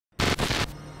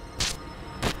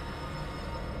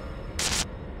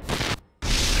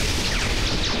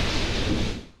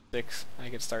6, I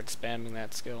could start spamming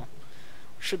that skill.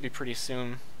 Should be pretty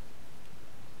soon.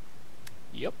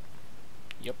 Yep.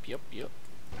 Yep, yep, yep.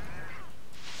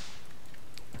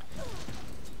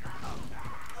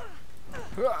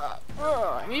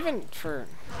 And even for...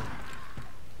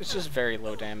 It's just very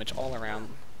low damage all around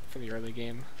for the early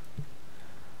game.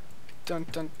 Dun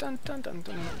dun dun dun dun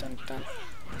dun dun dun.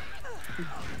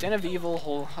 Den of Evil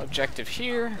whole objective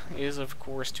here is of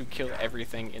course to kill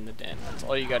everything in the den. That's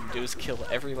all you gotta do is kill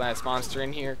every last monster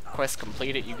in here. Quest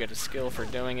completed, you get a skill for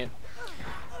doing it.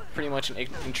 Pretty much an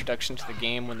introduction to the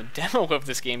game. When the demo of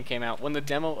this game came out, when the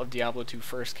demo of Diablo 2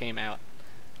 first came out,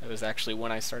 that was actually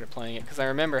when I started playing it, because I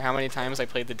remember how many times I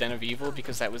played the Den of Evil,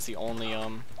 because that was the only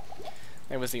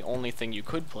thing you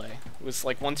could play. It was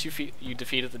like once you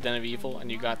defeated the Den of Evil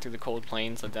and you got through the Cold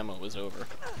Plains, the demo was over,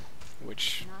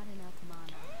 which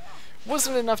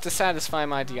wasn't enough to satisfy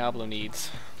my Diablo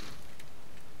needs.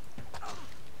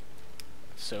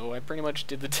 So I pretty much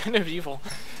did the Den of Evil.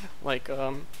 Like,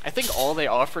 I think all they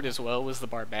offered as well was the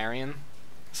Barbarian.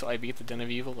 So I beat the Den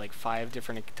of Evil like 5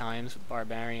 different times with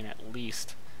Barbarian at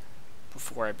least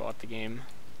before I bought the game,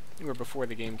 or before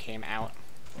the game came out.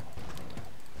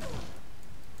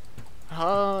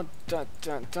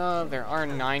 There are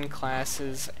 9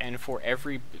 classes, and for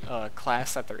every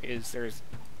class that there is, there's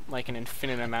like an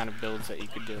infinite amount of builds that you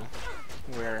could do,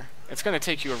 where it's going to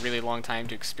take you a really long time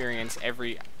to experience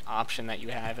every option that you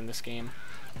have in this game.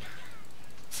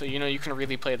 So you know, you can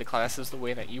really play the classes the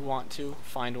way that you want to,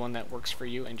 find one that works for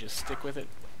you and just stick with it.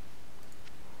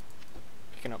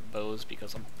 Picking up bows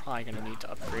because I'm probably going to need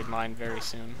to upgrade mine very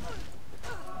soon.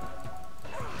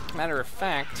 Matter of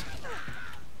fact,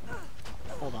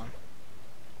 hold on.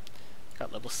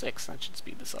 Got level 6, that should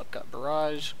speed this up. Got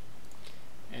Barrage,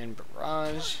 and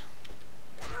Barrage.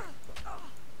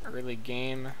 Early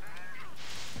game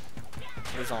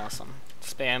is awesome.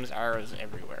 Spams arrows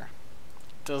everywhere.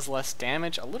 Does less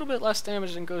damage, a little bit less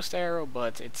damage than Ghost Arrow,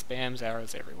 but it spams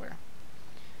arrows everywhere.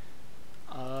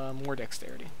 More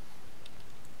dexterity.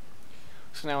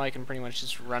 So now I can pretty much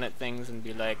just run at things and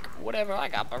be like, whatever, I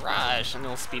got Barrage, and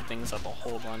it'll speed things up a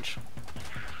whole bunch.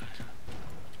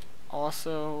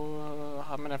 Also,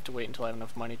 I'm gonna have to wait until I have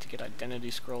enough money to get identity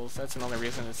scrolls. That's another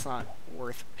reason it's not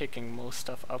worth picking most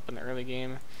stuff up in the early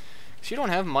game, because you don't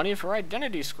have money for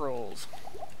identity scrolls.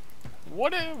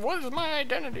 What is my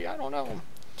identity? I don't know.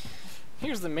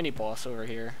 Here's the mini-boss over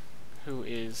here, who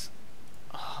is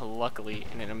luckily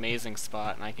in an amazing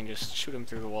spot, and I can just shoot him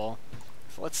through the wall.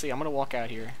 So let's see, I'm gonna walk out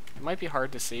here. It might be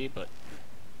hard to see, but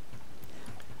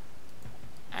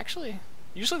actually,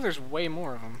 usually there's way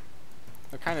more of them.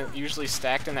 They're kind of usually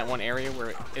stacked in that one area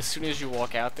where as soon as you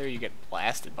walk out there, you get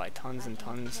blasted by tons and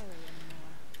tons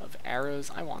of arrows.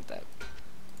 I want that.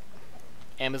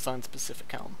 Amazon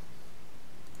specific helm.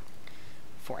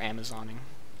 For Amazoning.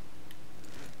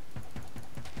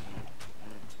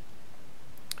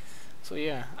 So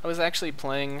yeah, I was actually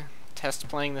test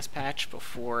playing this patch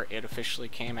before it officially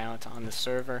came out on the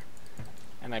server,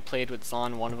 and I played with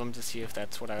Zon, one of them, to see if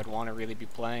that's what I would want to really be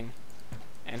playing.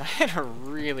 And I had a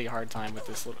really hard time with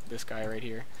this guy right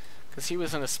here, because he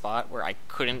was in a spot where I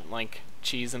couldn't like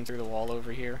cheese him through the wall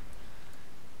over here.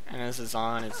 And as a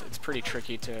Zon, it's pretty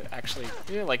tricky to actually,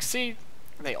 like, see,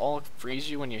 they all freeze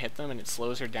you when you hit them, and it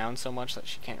slows her down so much that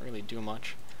she can't really do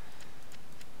much.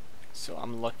 So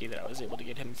I'm lucky that I was able to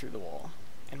get him through the wall.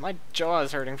 And my jaw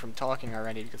is hurting from talking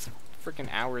already because of freaking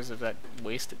hours of that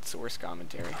wasted source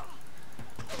commentary.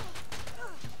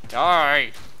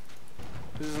 Die!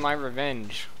 This is my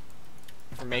revenge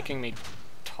for making me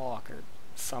talk or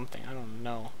something. I don't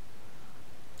know.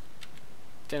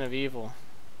 Den of Evil.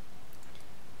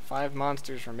 5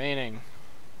 monsters remaining.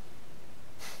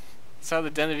 That's how the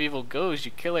Den of Evil goes.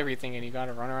 You kill everything and you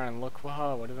gotta run around and look.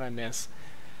 Whoa, what did I miss?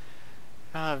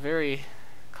 Very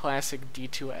classic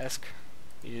D2-esque.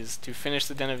 Is to finish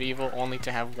the Den of Evil only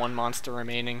to have 1 monster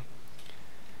remaining,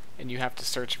 and you have to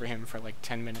search for him for like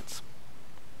 10 minutes.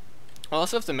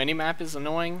 Also, if the minimap is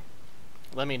annoying,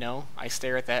 let me know. I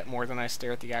stare at that more than I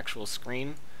stare at the actual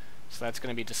screen, so that's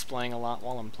going to be displaying a lot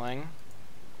while I'm playing.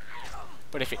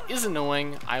 But if it is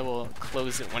annoying, I will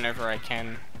close it whenever I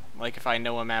can. Like if I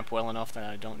know a map well enough that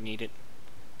I don't need it,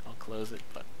 I'll close it,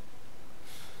 but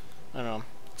I don't know.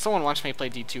 Someone watched me play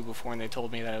D2 before and they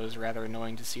told me that it was rather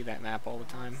annoying to see that map all the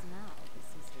time.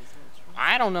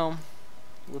 I don't know.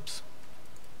 Whoops.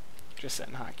 Just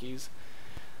setting hotkeys.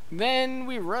 Then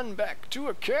we run back to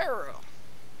Akara.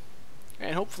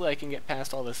 And hopefully I can get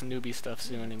past all this newbie stuff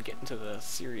soon and get into the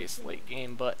serious late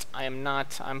game, but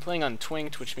I'm playing on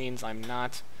Twinked, which means I'm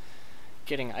not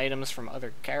getting items from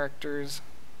other characters.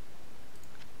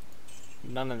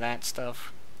 None of that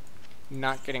stuff.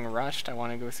 not getting rushed. I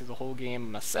want to go through the whole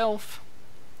game myself.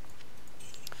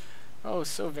 Oh,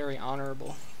 so very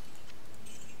honorable.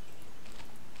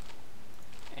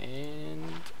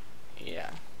 And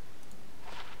yeah.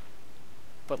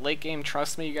 But late game,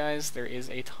 trust me guys, there is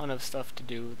a ton of stuff to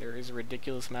do. There is a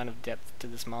ridiculous amount of depth to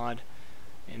this mod,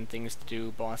 and things to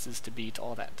do, bosses to beat,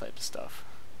 all that type of stuff.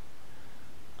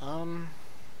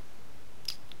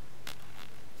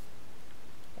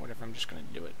 Whatever, I'm just gonna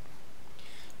do it.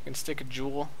 You can stick a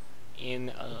jewel in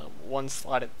one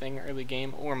slotted thing early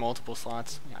game, or multiple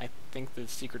slots. I think the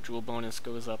secret jewel bonus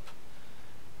goes up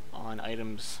on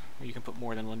items where you can put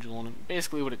more than one jewel in them.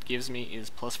 Basically what it gives me is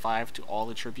 +5 to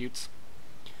all attributes.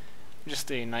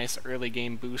 Just a nice early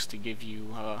game boost to give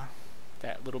you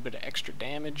that little bit of extra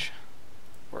damage,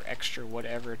 or extra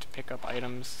whatever to pick up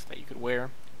items that you could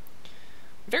wear.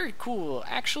 Very cool.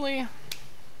 Actually,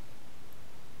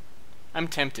 I'm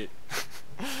tempted.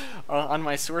 On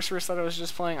my sorceress that I was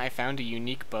just playing, I found a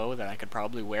unique bow that I could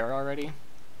probably wear already,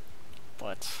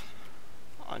 but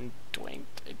on Dwayne,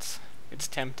 it's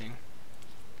tempting.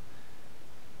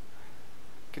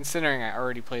 Considering I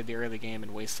already played the early game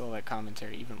and wasted all that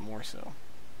commentary, even more so.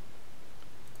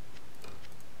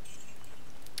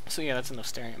 So yeah, that's enough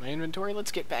staring at my inventory.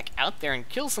 Let's get back out there and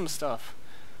kill some stuff.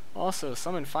 Also,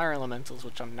 summon fire elementals,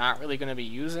 which I'm not really going to be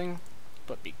using,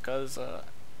 but because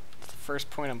it's the first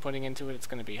point I'm putting into it, it's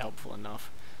going to be helpful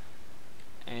enough.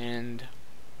 And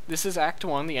this is Act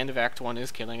 1. The end of Act 1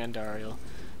 is killing Andariel.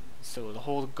 So the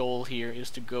whole goal here is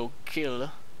to go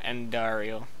kill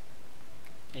Andariel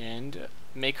and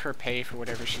make her pay for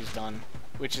whatever she's done,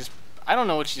 which is, I don't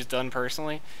know what she's done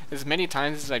personally. As many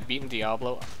times as I've beaten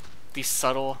Diablo, the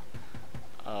subtle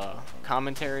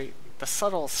commentary, the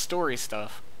subtle story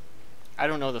stuff, I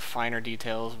don't know the finer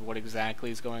details of what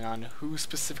exactly is going on, who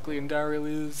specifically Andariel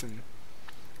is, and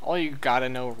all you gotta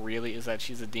know really is that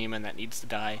she's a demon that needs to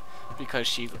die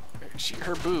because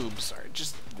her boobs are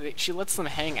just, she lets them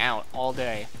hang out all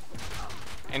day,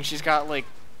 and she's got like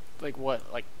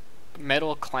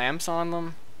metal clamps on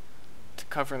them to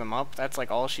cover them up. That's like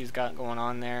all she's got going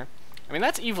on there. I mean,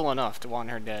 that's evil enough to want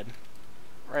her dead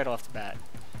right off the bat.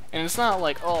 And it's not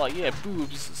like, oh yeah,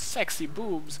 boobs, sexy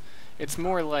boobs. It's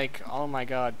more like, oh my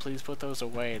god, please put those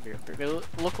away. They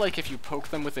look like if you poke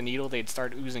them with a needle, they'd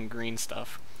start oozing green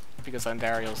stuff, because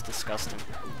Andariel's disgusting.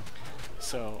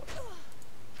 So,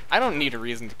 I don't need a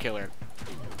reason to kill her.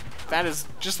 That is,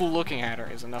 just looking at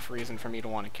her is enough reason for me to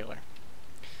want to kill her.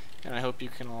 And I hope you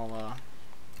can all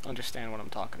understand what I'm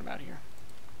talking about here.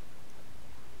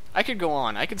 I could go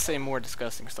on. I could say more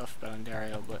disgusting stuff about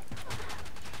Andariel, but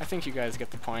I think you guys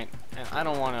get the point, and I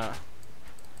don't want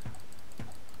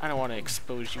to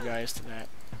expose you guys to that,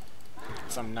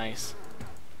 because I'm nice.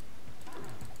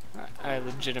 I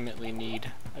legitimately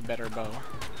need a better bow.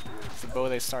 It's the bow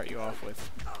they start you off with.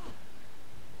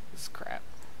 This crap.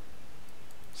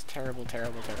 It's terrible,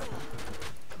 terrible, terrible.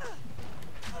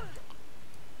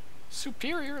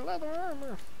 Superior leather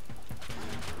armor.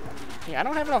 Yeah, I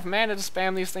don't have enough mana to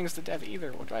spam these things to death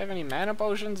either. Do I have any mana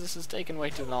potions? This is taking way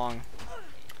too long.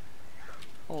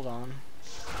 Hold on.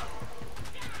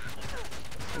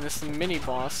 And this mini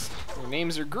boss, their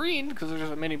names are green because there's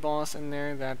a mini boss in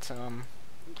there that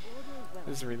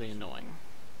is really annoying.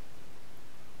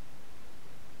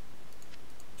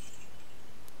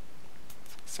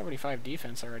 $75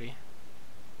 defense already.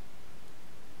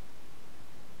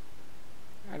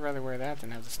 I'd rather wear that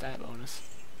than have the stat bonus.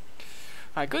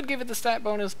 I could give it the stat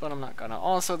bonus, but I'm not gonna.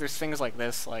 Also, there's things like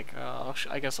this, like,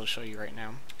 I guess I'll show you right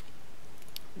now.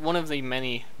 One of the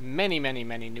many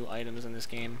new items in this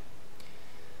game.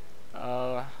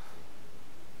 +2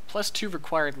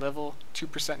 required level,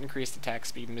 2% increased attack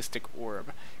speed, Mystic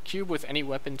Orb. Cube with any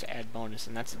weapon to add bonus,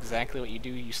 and that's exactly what you do.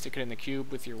 You stick it in the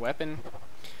cube with your weapon.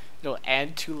 It'll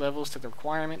add 2 levels to the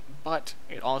requirement, but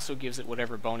it also gives it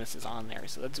whatever bonus is on there.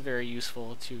 So that's very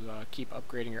useful to keep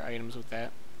upgrading your items with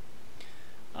that.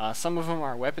 Some of them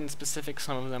are weapon specific,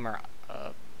 some of them are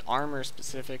armor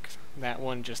specific. That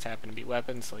one just happened to be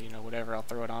weapon, so you know, whatever, I'll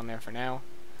throw it on there for now.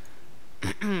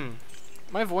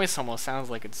 My voice almost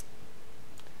sounds like it's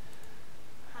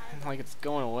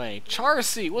going away.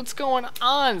 Charcy, what's going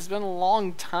on? It's been a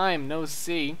long time no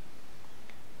see.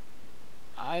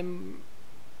 I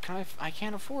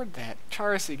can't afford that.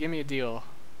 Charcy, give me a deal,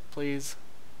 please.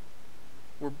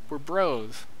 We're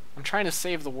bros. I'm trying to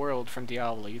save the world from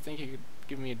Diablo. You think you could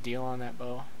give me a deal on that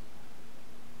bow?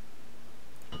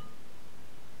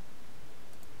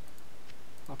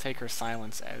 I'll take her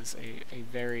silence as a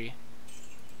very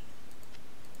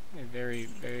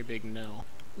big no.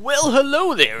 Well,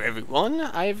 hello there, everyone.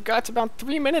 I've got about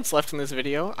 3 minutes left in this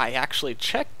video. I actually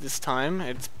checked this time.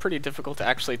 It's pretty difficult to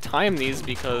actually time these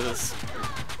because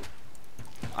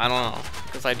I don't know,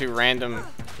 because I do random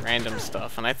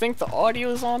stuff, and I think the audio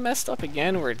is all messed up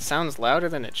again, where it sounds louder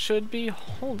than it should be.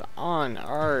 Hold on,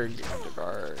 arg.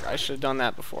 I should have done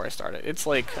that before I started. It's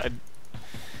like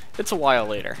it's a while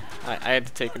later. I had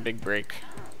to take a big break.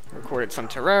 Recorded some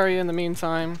Terraria in the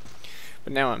meantime.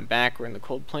 But now I'm back, we're in the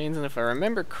Cold Plains, and if I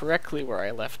remember correctly where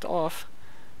I left off,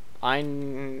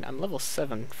 I'm level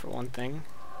 7, for one thing.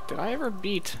 Did I ever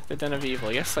beat the Den of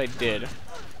Evil? Yes, I did.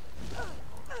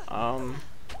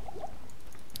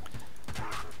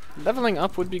 Leveling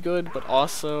up would be good, but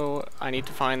also I need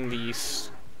to find the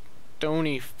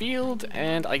Stony Field,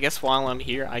 and I guess while I'm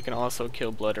here, I can also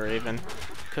kill Bloodraven,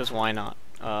 because why not?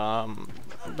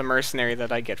 The mercenary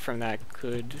that I get from that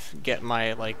could get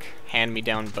my, like,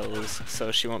 hand-me-down bows,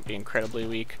 so she won't be incredibly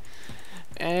weak.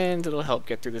 And it'll help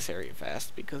get through this area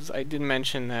fast, because I did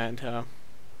mention that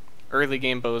early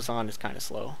game Bowazon is kind of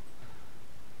slow.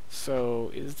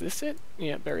 So, is this it?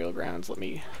 Yeah, Burial Grounds. Let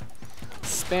me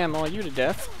spam all you to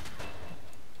death.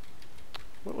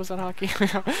 What was that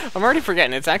hotkey? I'm already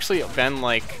forgetting. It's actually been,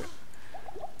 like,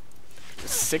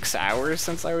 6 hours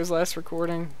since I was last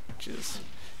recording, which is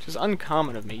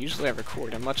uncommon of me. Usually I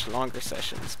record in much longer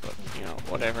sessions, but, you know,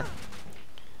 whatever.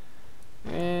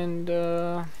 And,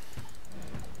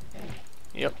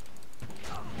 yep.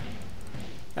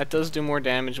 That does do more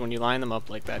damage when you line them up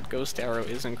like that. Ghost Arrow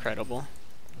is incredible.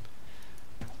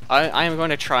 I am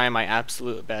going to try my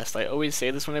absolute best. I always say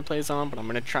this when I play Zom, but I'm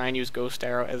going to try and use Ghost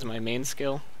Arrow as my main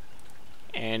skill.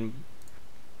 And,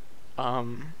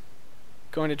 going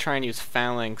to try and use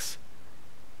Phalanx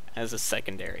as a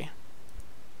secondary.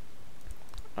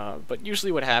 But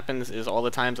usually what happens is all the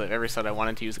times I've ever said I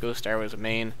wanted to use Ghost Arrow as a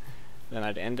main, then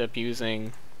I'd end up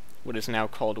using what is now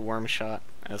called Worm Shot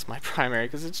as my primary,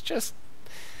 because it's just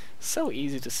so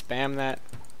easy to spam that.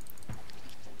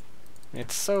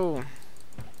 It's so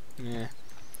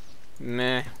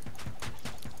meh.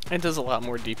 It does a lot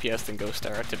more DPS than Ghost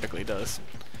Arrow typically does.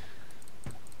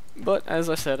 But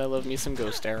as I said, I love me some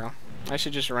Ghost Arrow. I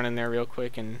should just run in there real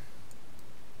quick and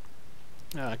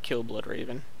kill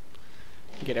Bloodraven.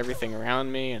 Get everything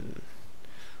around me, and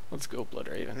let's go,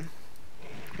 Bloodraven.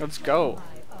 Let's go.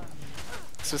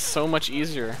 This is so much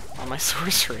easier on my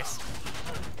sorceress.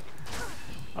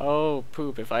 Oh,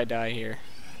 poop, if I die here.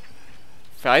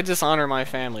 If I dishonor my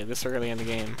family this early in the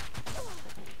game,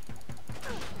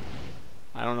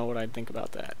 I don't know what I'd think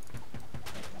about that.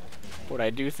 What I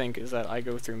do think is that I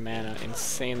go through mana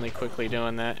insanely quickly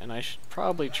doing that, and I should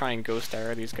probably try and Ghost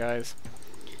Arrow these guys.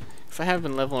 Because I have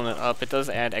been leveling it up. It does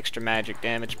add extra magic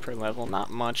damage per level. Not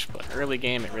much, but early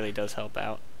game it really does help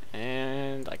out.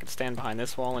 And I can stand behind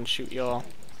this wall and shoot y'all.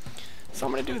 So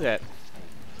I'm going to do that.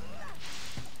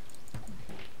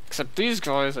 Except these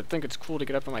guys, I think it's cool to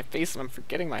get up in my face and I'm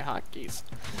forgetting my hotkeys.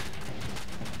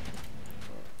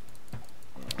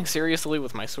 Seriously,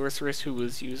 with my sorceress who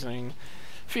was using...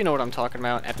 If you know what I'm talking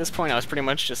about, at this point I was pretty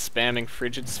much just spamming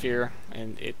Frigid Sphere,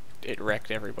 and it wrecked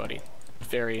everybody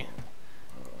very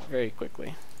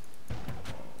quickly.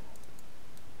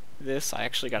 This, I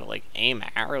actually gotta, like, aim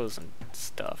arrows and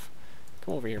stuff.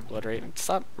 Come over here, Bloodraven.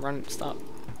 Stop running, stop.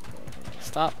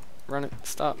 Stop running,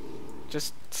 stop.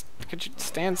 Just, could you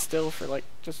stand still for, like,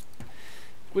 just...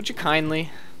 Would you kindly?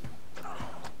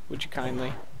 Would you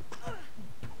kindly?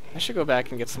 I should go back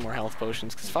and get some more health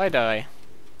potions, because if I die...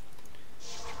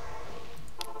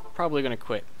 probably gonna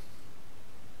quit.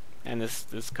 And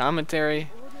this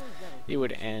commentary, it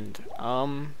would end.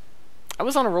 I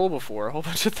was on a roll before, a whole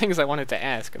bunch of things I wanted to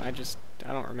ask, and I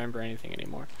don't remember anything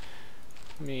anymore.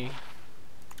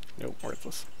 Nope,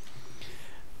 worthless.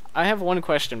 I have one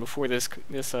question before this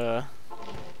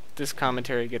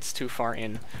commentary gets too far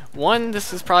in. One,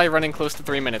 this is probably running close to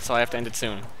 3 minutes, so I have to end it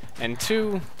soon. And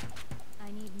two,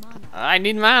 I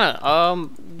need mana.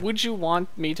 Would you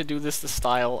want me to do this the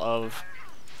style of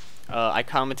I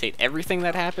commentate everything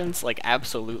that happens, like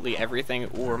absolutely everything,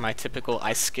 or my typical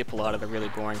I skip a lot of the really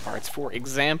boring parts? For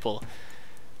example,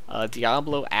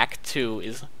 Diablo Act 2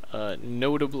 is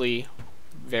notably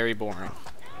very boring.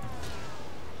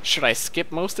 Should I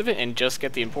skip most of it and just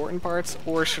get the important parts,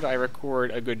 or should I record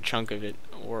a good chunk of it,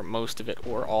 or most of it,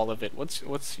 or all of it?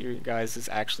 What's your guys'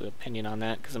 actual opinion on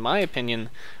that? Because in my opinion,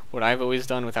 what I've always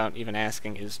done without even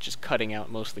asking is just cutting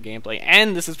out most of the gameplay,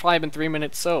 and this has probably been 3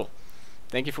 minutes, so...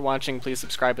 Thank you for watching. Please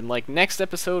subscribe and like. Next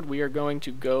episode, we are going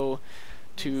to go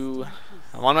to...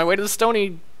 I'm on my way to the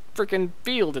Stony frickin'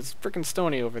 field. It's frickin'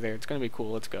 stony over there. It's gonna be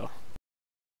cool. Let's go.